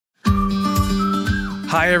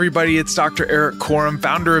Hi, everybody. It's Dr. Eric Corum,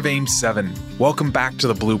 founder of AIM7. Welcome back to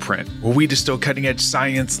The Blueprint, where we distill cutting-edge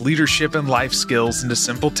science, leadership, and life skills into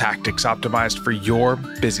simple tactics optimized for your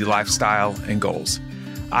busy lifestyle and goals.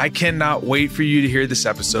 I cannot wait for you to hear this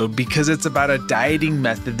episode because it's about a dieting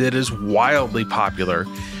method that is wildly popular,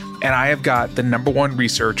 and I have got the #1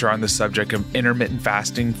 researcher on the subject of intermittent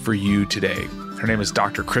fasting for you today. Her name is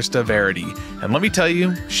Dr. Krista Varady, and let me tell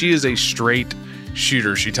you, she is a straight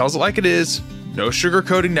shooter. She tells it like it is. No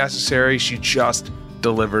sugarcoating necessary. She just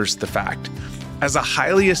delivers the fact. As a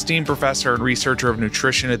highly esteemed professor and researcher of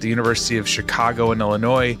nutrition at the University of Chicago in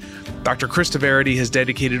Illinois, Dr. Krista Varady has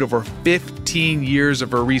dedicated over 15 years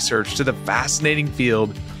of her research to the fascinating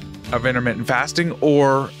field of intermittent fasting,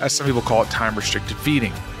 or as some people call it, time-restricted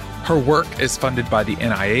feeding. Her work is funded by the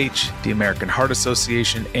NIH, the American Heart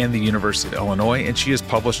Association, and the University of Illinois, and she has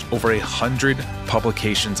published over 100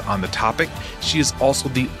 publications on the topic. She is also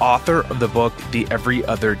the author of the book, The Every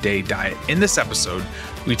Other Day Diet. In this episode,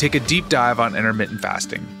 we take a deep dive on intermittent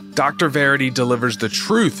fasting. Dr. Varady delivers the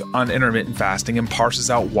truth on intermittent fasting and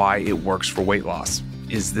parses out why it works for weight loss.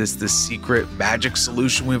 Is this the secret magic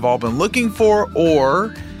solution we've all been looking for,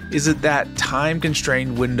 or is it that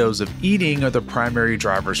time-constrained windows of eating are the primary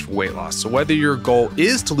drivers for weight loss? So whether your goal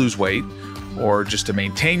is to lose weight, or just to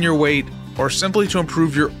maintain your weight, or simply to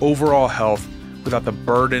improve your overall health without the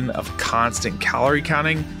burden of constant calorie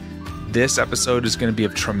counting, this episode is going to be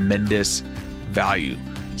of tremendous value.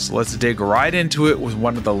 So let's dig right into it with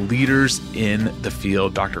one of the leaders in the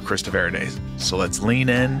field, Dr. Krista Varady. So let's lean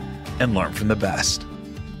in and learn from the best.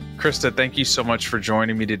 Krista, thank you so much for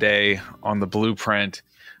joining me today on The Blueprint.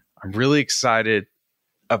 I'm really excited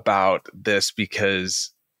about this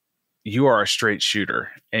because you are a straight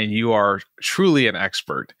shooter and you are truly an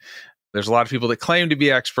expert. There's a lot of people that claim to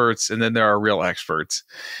be experts, and then there are real experts.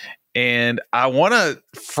 And I want to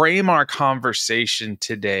frame our conversation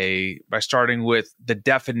today by starting with the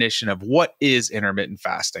definition of what is intermittent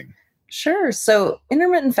fasting. Sure. So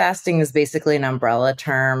intermittent fasting is basically an umbrella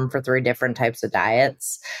term for 3 different types of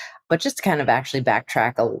diets. But just to kind of actually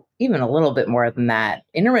backtrack even a little bit more than that,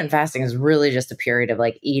 intermittent fasting is really just a period of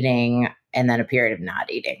like eating and then a period of not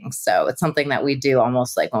eating. So it's something that we do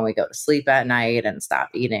almost like when we go to sleep at night and stop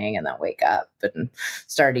eating and then wake up and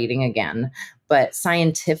start eating again. But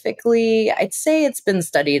scientifically, I'd say it's been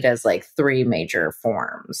studied as like 3 major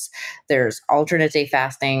forms. There's alternate day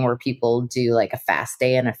fasting, where people do like a fast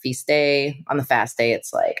day and a feast day. On the fast day,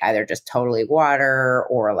 it's like either just totally water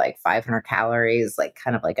or like 500 calories, like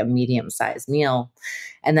kind of like a medium-sized meal.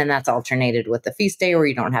 And then that's alternated with the feast day, where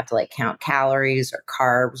you don't have to like count calories or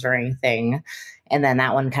carbs or anything. And then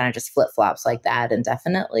that one kind of just flip-flops like that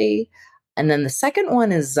indefinitely. And then the second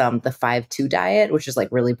one is the 5-2 diet, which is like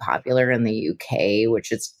really popular in the UK, which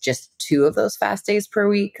is just 2 of those fast days per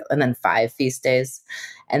week and then 5 feast days.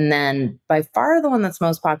 And then by far the one that's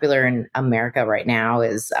most popular in America right now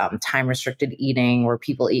is time-restricted eating, where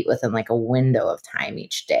people eat within like a window of time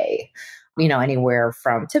each day. You know, anywhere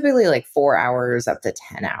from typically like 4 hours up to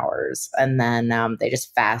 10 hours. And then they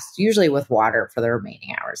just fast, usually with water, for the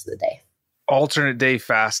remaining hours of the day. Alternate day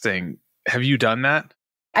fasting. Have you done that?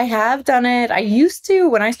 I have done it. I used to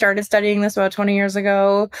when I started studying this about 20 years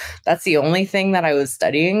ago. That's the only thing that I was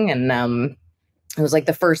studying. And it was like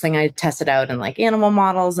the first thing I tested out in like animal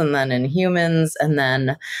models and then in humans. And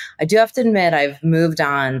then I do have to admit, I've moved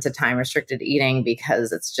on to time-restricted eating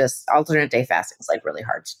because it's just alternate day fasting is like really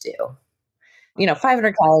hard to do. You know,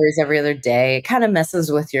 500 calories every other day, it kind of messes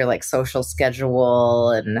with your like social schedule,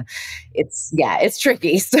 and it's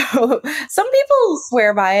tricky. So some people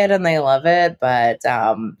swear by it and they love it, but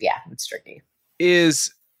it's tricky.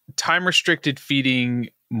 Is time restricted feeding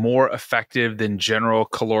more effective than general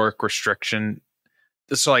caloric restriction?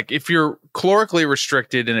 So like if you're calorically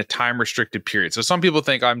restricted in a time restricted period. So some people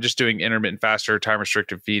think I'm just doing intermittent fasting or time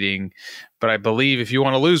restricted feeding, but I believe if you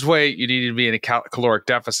want to lose weight, you need to be in a caloric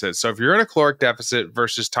deficit. So if you're in a caloric deficit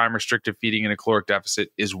versus time restricted feeding in a caloric deficit,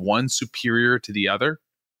 is one superior to the other?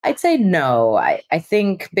 I'd say no. I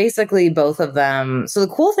think basically both of them. So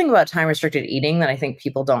the cool thing about time-restricted eating that I think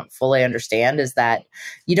people don't fully understand is that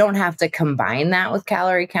you don't have to combine that with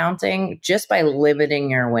calorie counting. Just by limiting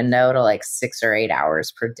your window to like 6 or 8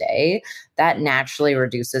 hours per day, that naturally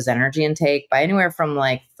reduces energy intake by anywhere from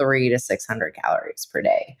like 300 to 600 calories per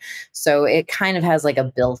day. So it kind of has like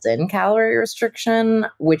a built-in calorie restriction,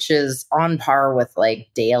 which is on par with like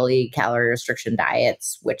daily calorie restriction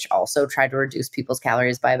diets, which also try to reduce people's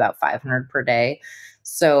calories by by about 500 per day.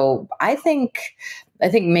 So I think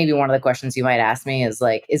maybe one of the questions you might ask me is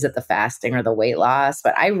like, is it the fasting or the weight loss?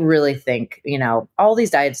 But I really think, all these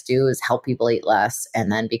diets do is help people eat less.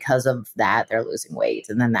 And then because of that, they're losing weight.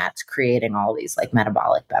 And then that's creating all these like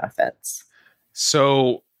metabolic benefits.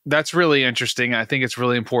 So that's really interesting. I think it's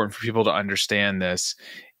really important for people to understand this,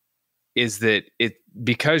 is that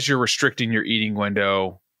because you're restricting your eating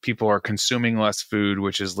window, people are consuming less food,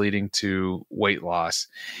 which is leading to weight loss.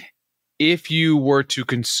 If you were to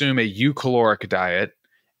consume a eucaloric diet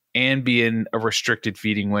and be in a restricted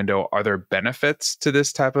feeding window, are there benefits to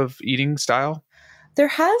this type of eating style? There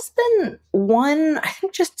has been one, I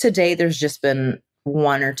think just today, there's just been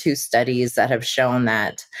one or two studies that have shown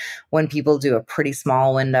that when people do a pretty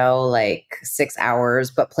small window, like 6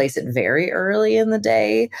 hours, but place it very early in the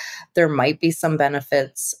day, there might be some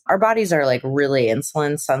benefits. Our bodies are like really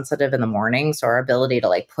insulin sensitive in the morning. So our ability to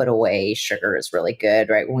like put away sugar is really good,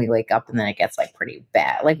 right? When we wake up, and then it gets like pretty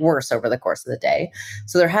bad, like worse over the course of the day.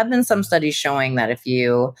 So there have been some studies showing that if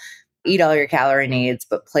you eat all your calorie needs,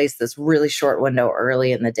 but place this really short window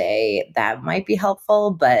early in the day, that might be helpful,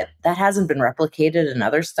 but that hasn't been replicated in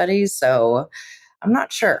other studies. So I'm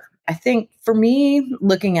not sure. I think for me,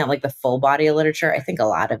 looking at like the full body literature, I think a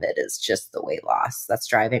lot of it is just the weight loss that's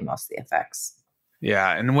driving most of the effects.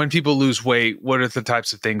 Yeah. And when people lose weight, what are the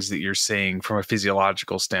types of things that you're seeing from a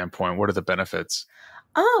physiological standpoint? What are the benefits?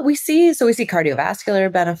 We see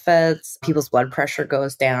cardiovascular benefits. People's blood pressure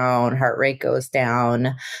goes down, heart rate goes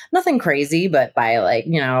down. Nothing crazy, but by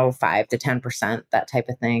 5 to 10%, that type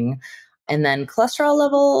of thing. And then cholesterol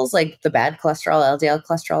levels, like the bad cholesterol, LDL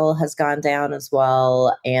cholesterol has gone down as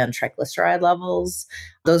well. And triglyceride levels,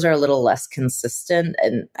 those are a little less consistent.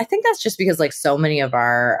 And I think that's just because like so many of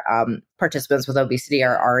our participants with obesity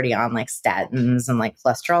are already on like statins and like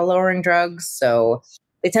cholesterol lowering drugs. So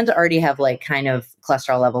they tend to already have like kind of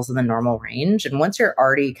cholesterol levels in the normal range. And once you're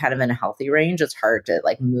already kind of in a healthy range, it's hard to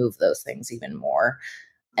like move those things even more.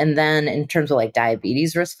 And then in terms of like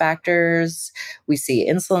diabetes risk factors, we see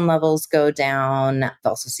insulin levels go down. We've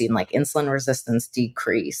also seen like insulin resistance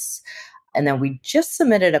decrease. And then we just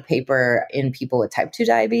submitted a paper in people with type 2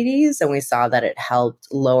 diabetes, and we saw that it helped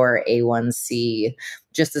lower A1C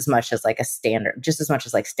just as much as like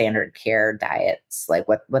standard care diets, like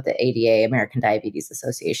what the ADA, American Diabetes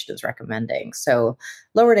Association, is recommending. So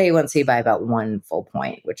lowered A1C by about 1 full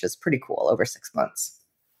point, which is pretty cool over 6 months.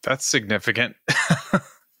 That's significant.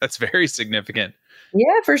 That's very significant.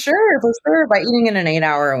 Yeah, for sure. By eating in an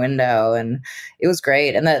 8-hour window. And it was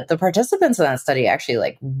great. And the participants in that study actually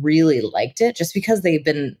like really liked it, just because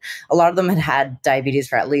a lot of them had diabetes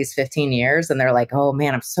for at least 15 years. And they're like, oh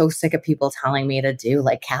man, I'm so sick of people telling me to do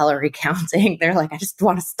like calorie counting. They're like, I just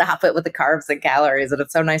want to stop it with the carbs and calories. And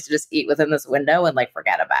it's so nice to just eat within this window and like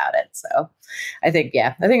forget about it. So I think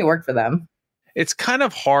it worked for them. It's kind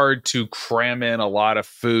of hard to cram in a lot of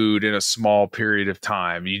food in a small period of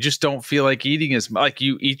time. You just don't feel like eating as much. Like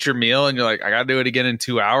you eat your meal and you're like, I got to do it again in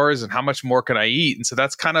 2 hours. And how much more can I eat? And so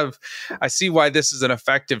that's I see why this is an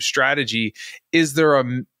effective strategy. Is there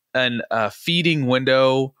a feeding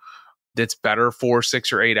window that's better for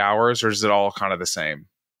 6 or 8 hours, or is it all kind of the same?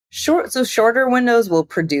 Shorter windows will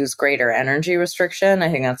produce greater energy restriction. I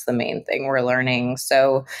think that's the main thing we're learning.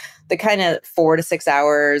 So the kind of 4 to 6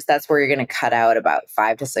 hours, that's where you're going to cut out about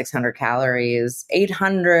 500 to 600 calories.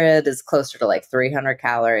 800 is closer to like 300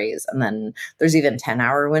 calories. And then there's even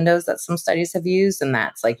 10-hour windows that some studies have used. And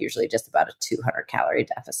that's like usually just about a 200 calorie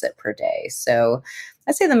deficit per day. So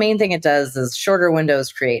I'd say the main thing it does is shorter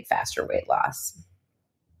windows create faster weight loss,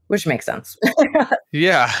 which makes sense.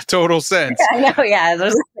 Yeah, total sense. Yeah,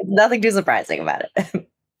 there's nothing too surprising about it.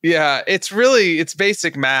 Yeah, it's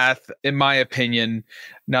basic math, in my opinion.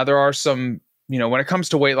 Now, there are some, when it comes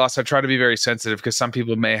to weight loss, I try to be very sensitive because some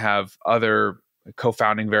people may have other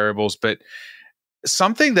co-founding variables. But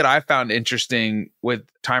something that I found interesting with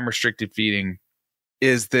time restricted feeding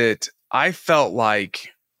is that I felt like,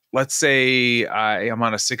 let's say I'm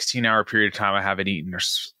on a 16-hour period of time, I haven't eaten.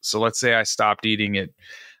 So let's say I stopped eating at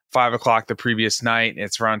 5 o'clock the previous night, and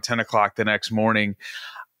it's around 10 o'clock the next morning.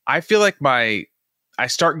 I feel like I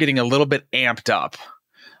start getting a little bit amped up,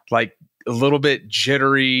 like a little bit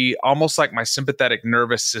jittery, almost like my sympathetic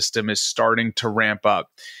nervous system is starting to ramp up.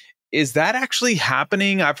 Is that actually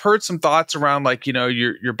happening? I've heard some thoughts around like,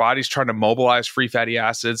 your body's trying to mobilize free fatty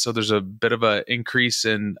acids. So there's a bit of an increase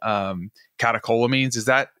in catecholamines. Is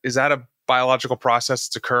that a biological process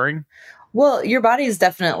that's occurring? Well, your body's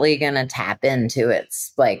definitely going to tap into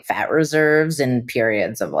its like fat reserves in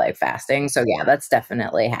periods of like fasting. So yeah, that's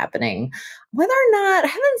definitely happening. Whether or not, I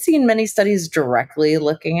haven't seen many studies directly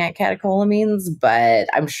looking at catecholamines, but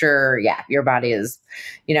I'm sure, yeah, your body is,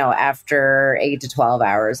 after 8 to 12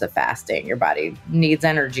 hours of fasting, your body needs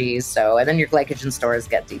energy. So, and then your glycogen stores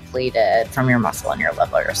get depleted from your muscle and your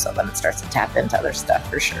liver. So then it starts to tap into other stuff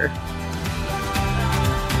for sure.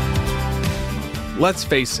 Let's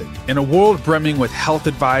face it, in a world brimming with health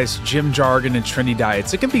advice, gym jargon, and trendy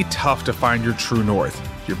diets, it can be tough to find your true north.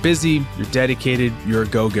 You're busy, you're dedicated, you're a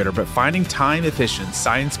go-getter, but finding time-efficient,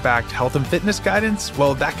 science-backed health and fitness guidance,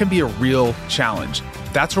 well, that can be a real challenge.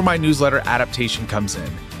 That's where my newsletter Adaptation comes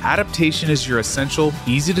in. Adaptation is your essential,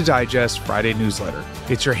 easy-to-digest Friday newsletter.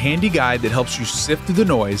 It's your handy guide that helps you sift through the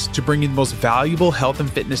noise to bring you the most valuable health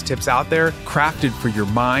and fitness tips out there, crafted for your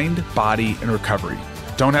mind, body, and recovery.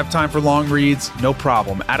 Don't have time for long reads? No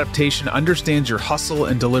problem. Adaptation understands your hustle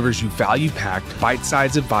and delivers you value-packed,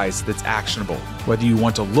 bite-sized advice that's actionable. Whether you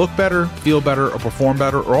want to look better, feel better, or perform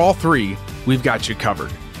better, or all three, we've got you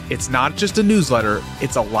covered. It's not just a newsletter,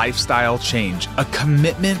 it's a lifestyle change, a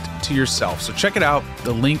commitment to yourself. So check it out.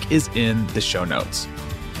 The link is in the show notes.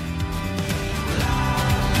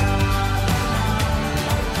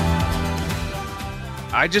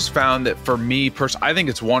 I just found that for me personally, I think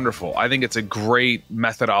it's wonderful. I think it's a great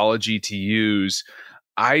methodology to use.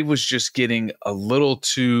 I was just getting a little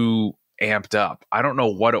too amped up. I don't know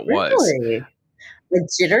what it was. Really? Like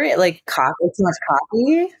jittery, like coffee, too much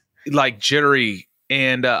coffee? Like jittery.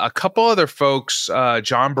 And a couple other folks,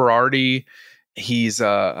 John Varady, he's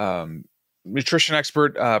a nutrition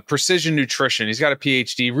expert, precision nutrition. He's got a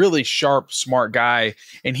PhD, really sharp, smart guy.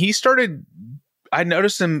 And I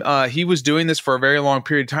noticed him, he was doing this for a very long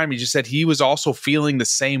period of time. He just said he was also feeling the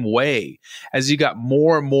same way as he got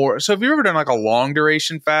more and more. So have you ever done like a long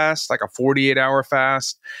duration fast, like a 48-hour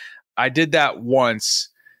fast? I did that once.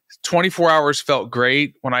 24 hours felt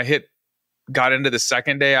great. When I got into the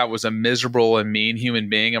second day, I was a miserable and mean human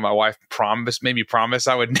being. And my wife made me promise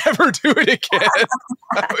I would never do it again.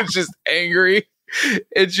 I was just angry.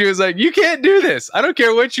 And she was like, "You can't do this. I don't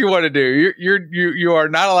care what you want to do. You are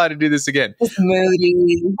not allowed to do this again." It's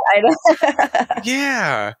moody. I know.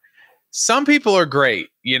 Yeah. Some people are great.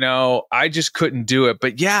 I just couldn't do it.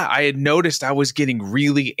 But yeah, I had noticed I was getting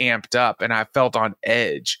really amped up and I felt on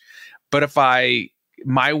edge. But if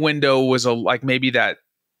my window was maybe that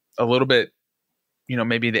a little bit,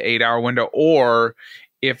 maybe the 8-hour window, or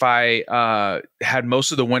if I had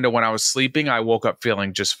most of the window when I was sleeping, I woke up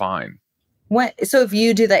feeling just fine. So if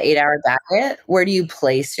you do the 8-hour diet, where do you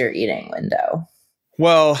place your eating window?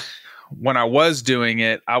 Well, when I was doing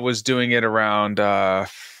it around, I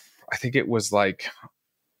think it was like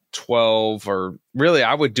 12, or really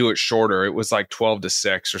I would do it shorter. It was like 12 to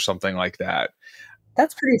 6 or something like that.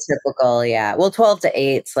 That's pretty typical, yeah. Well, 12 to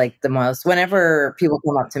 8 is like the most. Whenever people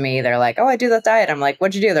come up to me, they're like, "Oh, I do that diet." I'm like,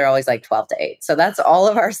 "What'd you do?" They're always like 12 to 8. So that's all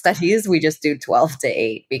of our studies. We just do 12 to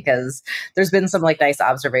 8 because there's been some like nice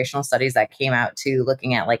observational studies that came out too,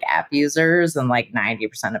 looking at like app users, and like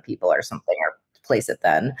 90% of people or something are place it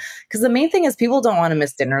then. Because the main thing is people don't want to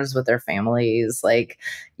miss dinners with their families. Like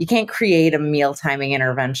you can't create a meal timing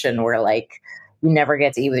intervention where like you never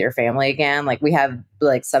get to eat with your family again. Like we have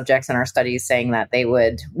like subjects in our studies saying that they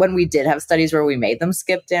would, when we did have studies where we made them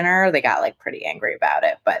skip dinner, they got like pretty angry about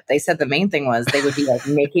it. But they said the main thing was they would be like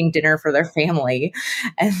making dinner for their family.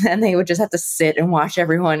 And then they would just have to sit and watch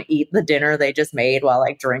everyone eat the dinner they just made while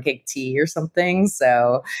like drinking tea or something.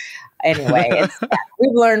 So anyway,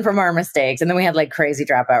 we've learned from our mistakes. And then we had like crazy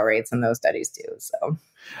dropout rates in those studies too. So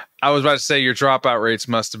I was about to say your dropout rates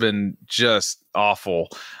must have been just awful.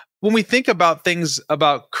 When we think about things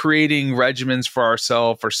about creating regimens for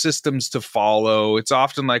ourselves or systems to follow, it's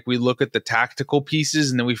often like we look at the tactical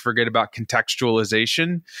pieces and then we forget about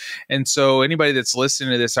contextualization. And so anybody that's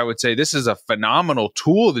listening to this, I would say this is a phenomenal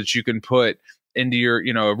tool that you can put into your,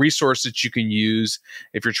 a resource that you can use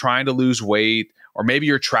if you're trying to lose weight, or maybe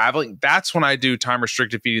you're traveling. That's when I do time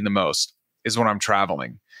restricted feeding the most, is when I'm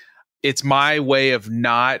traveling. It's my way of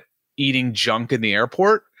not eating junk in the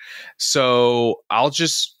airport. So I'll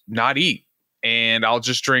just not eat and I'll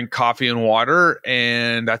just drink coffee and water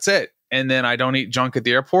and that's it. And then I don't eat junk at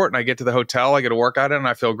the airport and I get to the hotel, I get a workout in and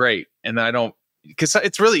I feel great. And then because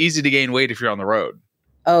it's really easy to gain weight if you're on the road.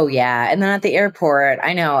 Oh yeah. And then at the airport,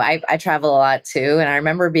 I know I travel a lot too. And I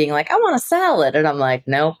remember being like, "I want a salad." And I'm like,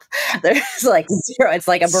 "Nope." There's like zero. It's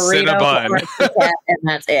like a burrito Cinnabon. and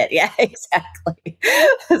that's it. Yeah, exactly.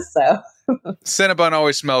 So Cinnabon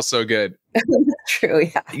always smells so good. True,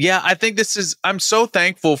 yeah. Yeah, I think I'm so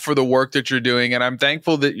thankful for the work that you're doing, and I'm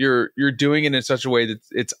thankful that you're doing it in such a way that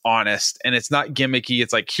it's honest and it's not gimmicky.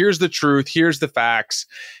 It's like, here's the truth, here's the facts.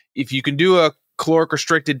 If you can do a caloric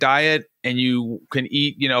restricted diet and you can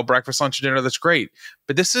eat, breakfast, lunch, and dinner, that's great.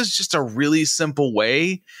 But this is just a really simple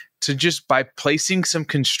way to just, by placing some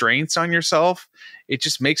constraints on yourself, it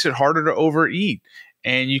just makes it harder to overeat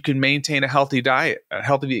and you can maintain a healthy diet, a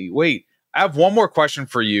healthy weight. I have one more question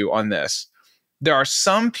for you on this. There are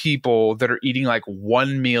some people that are eating like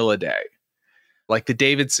one meal a day, like the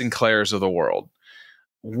David Sinclairs of the world.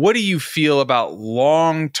 What do you feel about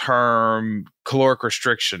long-term caloric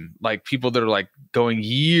restriction? Like people that are like going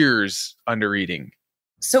years under eating?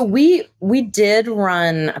 So we did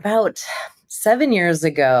run about 7 years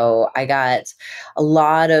ago. I got a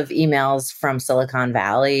lot of emails from Silicon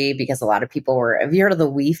Valley because a lot of people have you heard of the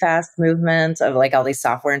We Fast movement of like all these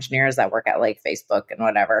software engineers that work at like Facebook and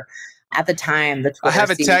whatever? At the time, the Twitter I have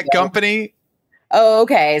a tech company. Oh,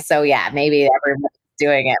 okay. So yeah, maybe everyone's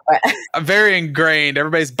doing it, but I'm very ingrained.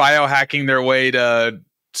 Everybody's biohacking their way to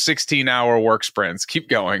 16-hour work sprints. Keep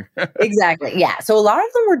going. Exactly. Yeah. So a lot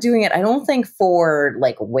of them were doing it, I don't think for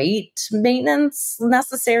like weight maintenance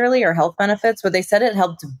necessarily or health benefits, but they said it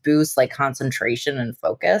helped to boost like concentration and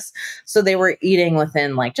focus. So they were eating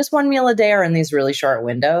within like just one meal a day or in these really short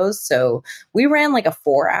windows. So we ran like a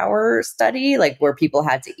 4-hour study, like where people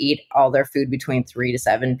had to eat all their food between 3 to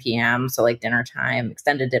 7 p.m. So like dinner time,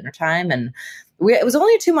 extended dinner time. And it was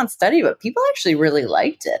only a 2-month study, but people actually really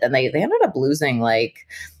liked it. And they ended up losing like,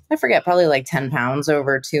 I forget, probably like 10 pounds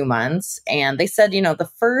over 2 months. And they said, the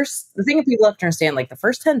thing that people have to understand, like the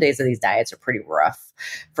first 10 days of these diets are pretty rough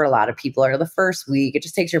for a lot of people, or the first week. It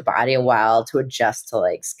just takes your body a while to adjust to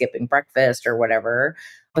like skipping breakfast or whatever.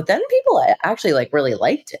 But then people actually like really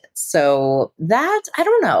liked it. So that, I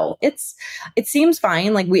don't know, it seems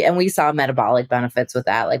fine. Like we saw metabolic benefits with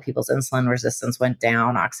that. Like people's insulin resistance went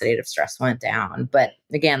down, oxidative stress went down. But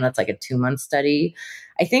again, that's like a 2-month study.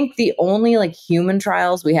 I think the only like human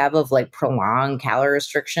trials we have of like prolonged calorie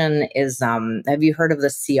restriction is, have you heard of the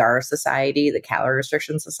CR Society, the Calorie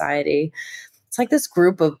Restriction Society? It's like this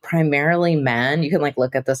group of primarily men. You can like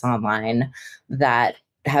look at this online that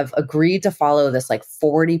have agreed to follow this like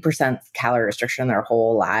 40% calorie restriction their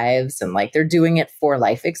whole lives. And like they're doing it for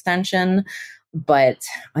life extension. But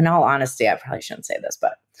in all honesty, I probably shouldn't say this,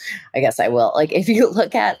 but I guess I will. Like if you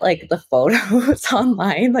look at like the photos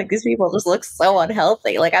online, like these people just look so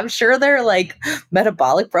unhealthy. Like I'm sure their like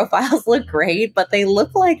metabolic profiles look great, but they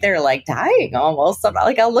look like they're like dying almost.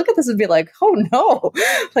 Like I'll look at this and be like, oh no,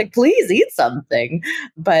 like please eat something.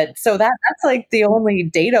 But so that's like the only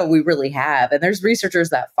data we really have. And there's researchers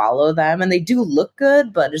that follow them and they do look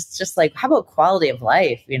good, but it's just like, how about quality of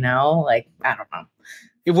life? Like, I don't know.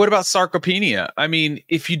 What about sarcopenia? I mean,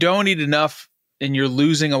 if you don't eat enough and you're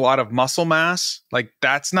losing a lot of muscle mass, like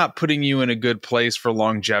that's not putting you in a good place for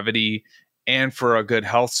longevity and for a good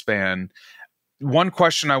health span. One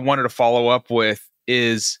question I wanted to follow up with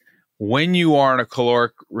is when you are on a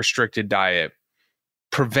caloric restricted diet,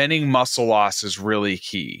 preventing muscle loss is really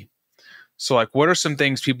key. So like, what are some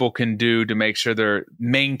things people can do to make sure they're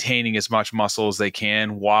maintaining as much muscle as they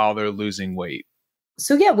can while they're losing weight?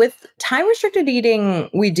 So yeah, with time-restricted eating,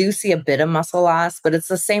 we do see a bit of muscle loss, but it's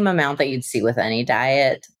the same amount that you'd see with any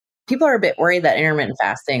diet. People are a bit worried that intermittent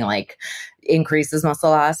fasting like increases muscle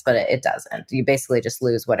loss, but it doesn't. You basically just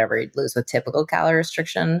lose whatever you'd lose with typical calorie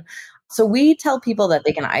restriction. So we tell people that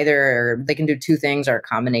they can do two things or a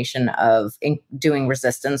combination of doing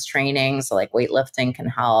resistance training. So like weightlifting can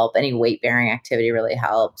help. Any weight bearing activity really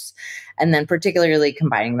helps. And then particularly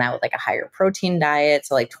combining that with like a higher protein diet.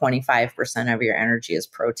 So like 25% of your energy is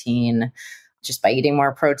protein just by eating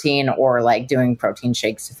more protein, or like doing protein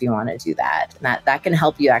shakes if you want to do that. And that can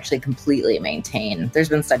help you actually completely maintain. There's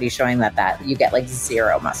been studies showing that you get like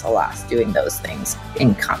zero muscle loss doing those things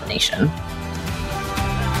in combination.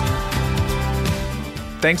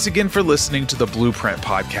 Thanks again for listening to the Blueprint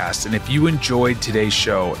Podcast. And if you enjoyed today's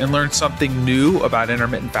show and learned something new about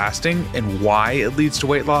intermittent fasting and why it leads to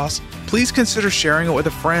weight loss, please consider sharing it with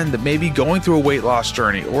a friend that may be going through a weight loss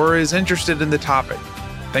journey or is interested in the topic.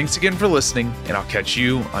 Thanks again for listening, and I'll catch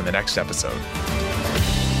you on the next episode.